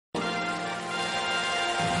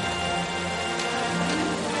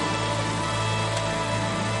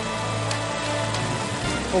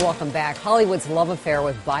Well, welcome back. Hollywood's love affair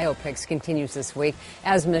with biopics continues this week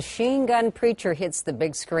as Machine Gun Preacher hits the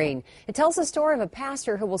big screen. It tells the story of a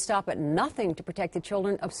pastor who will stop at nothing to protect the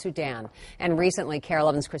children of Sudan. And recently, KARE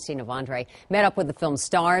 11's Christina Vondre met up with the film's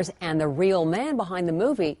stars and the real man behind the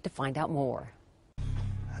movie to find out more.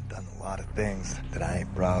 I've done a lot of things that I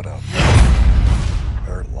ain't proud of.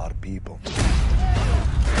 Hurt a lot of people.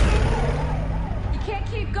 You can't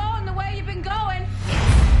keep going the way you've been going.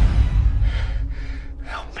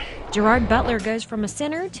 Gerard Butler goes from a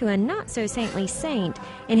sinner to a not-so-saintly saint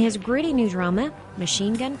in his gritty new drama,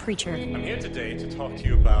 Machine Gun Preacher. I'm here today to talk to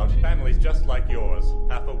you about families just like yours,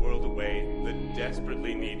 half a world away, that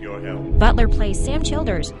desperately need your help. Butler plays Sam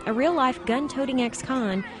Childers, a real-life gun-toting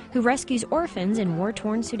ex-con who rescues orphans in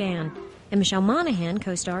war-torn Sudan. And Michelle Monaghan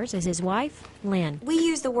co-stars as his wife, Lynn. We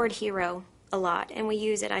use the word hero a lot, and we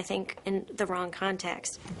use it, I think, in the wrong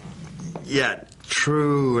context. Yeah,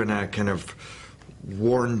 true, and a kind of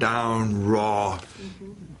worn down, raw,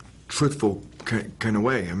 truthful kind of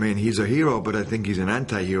way. I mean, he's a hero, but I think he's an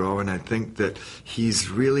anti-hero, and I think that he's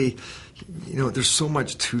really, you know, there's so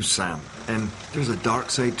much to Sam, and there's a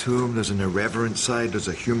dark side to him, there's an irreverent side, there's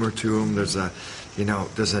a humor to him, there's a, you know,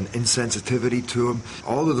 there's an insensitivity to him.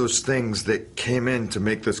 All of those things that came in to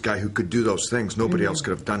make this guy who could do those things, nobody else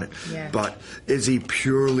could have done it. Yeah. But is he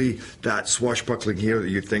purely that swashbuckling hero that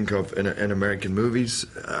you think of in American movies,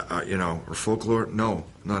 you know, or folklore? No,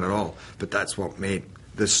 not at all. But that's what made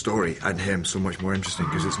this story and him so much more interesting,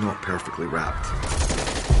 because it's not perfectly wrapped.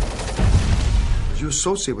 As you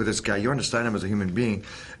associate with this guy, you understand him as a human being,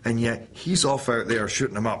 and yet he's off out there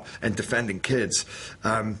shooting them up and defending kids.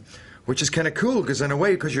 Which is kind of cool, because in a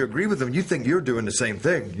way, because you agree with them, you think you're doing the same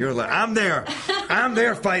thing. You're like, I'm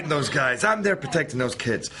there fighting those guys. I'm there protecting those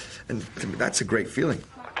kids. And to me, that's a great feeling.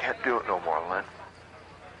 I can't do it no more, Lynn.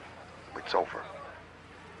 It's over.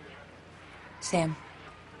 Sam.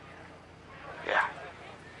 Yeah.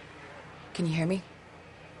 Can you hear me?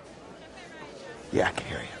 Yeah, I can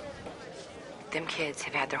hear you. Them kids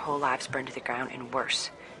have had their whole lives burned to the ground and worse.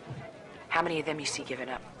 How many of them you see giving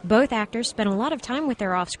up? Both actors spent a lot of time with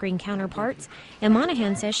their off-screen counterparts, and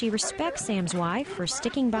Monaghan says she respects Sam's wife for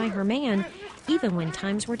sticking by her man, even when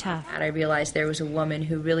times were tough. I realized there was a woman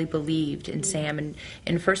who really believed in Sam,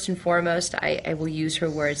 and first and foremost, I will use her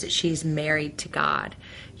words that she's married to God,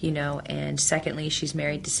 you know, and secondly, she's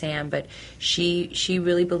married to Sam, but she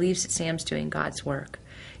really believes that Sam's doing God's work,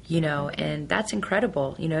 you know, and that's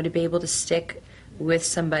incredible, you know, to be able to stick with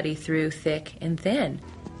somebody through thick and thin.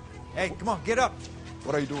 Hey, come on, get up.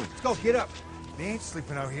 What are you doing? Let's go, get up. They ain't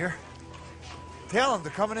sleeping out here. Tell them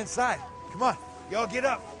they're coming inside. Come on, y'all get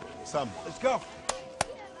up. Sam. Let's go.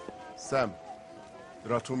 Sam,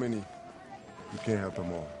 there are too many. You can't help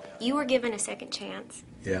them all. You were given a second chance.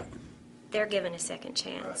 Yeah. They're given a second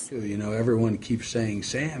chance. You know, everyone keeps saying,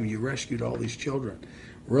 Sam, you rescued all these children.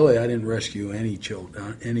 Really, I didn't rescue any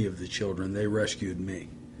of the children. They rescued me.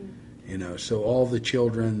 You know, so all the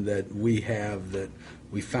children that we have that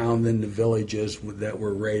we found in the villages that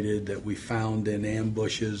were raided, that we found in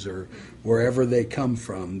ambushes or wherever they come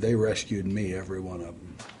from, they rescued me, every one of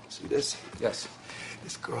them. See this? Yes.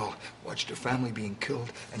 This girl watched her family being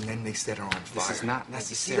killed, and then they set her on fire. This is not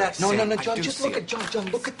necessary. See that? No, Sam, John, just look at John,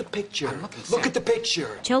 look at the picture. Look at the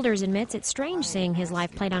picture. Childers admits it's strange seeing his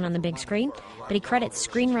life played out on the big screen, but he credits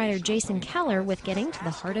screenwriter Jason Keller with getting to the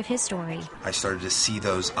heart of his story. I started to see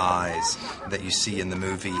those eyes that you see in the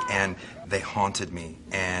movie, and they haunted me,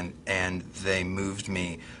 and they moved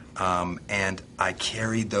me. And I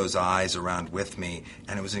carried those eyes around with me,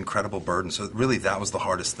 and it was an incredible burden. So really, that was the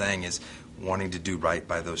hardest thing, is wanting to do right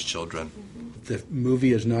by those children. The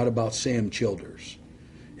movie is not about Sam Childers.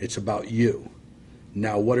 It's about you.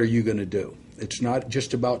 Now, what are you going to do? It's not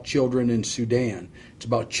just about children in Sudan. It's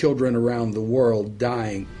about children around the world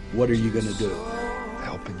dying. What are you going to do?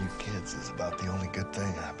 Helping you kids is about the only good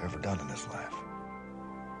thing I've ever done in this life.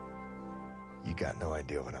 You got no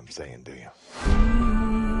idea what I'm saying, do you?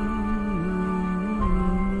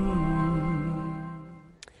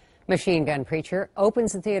 Machine Gun Preacher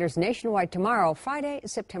opens in theaters nationwide tomorrow, Friday,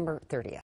 September 30th.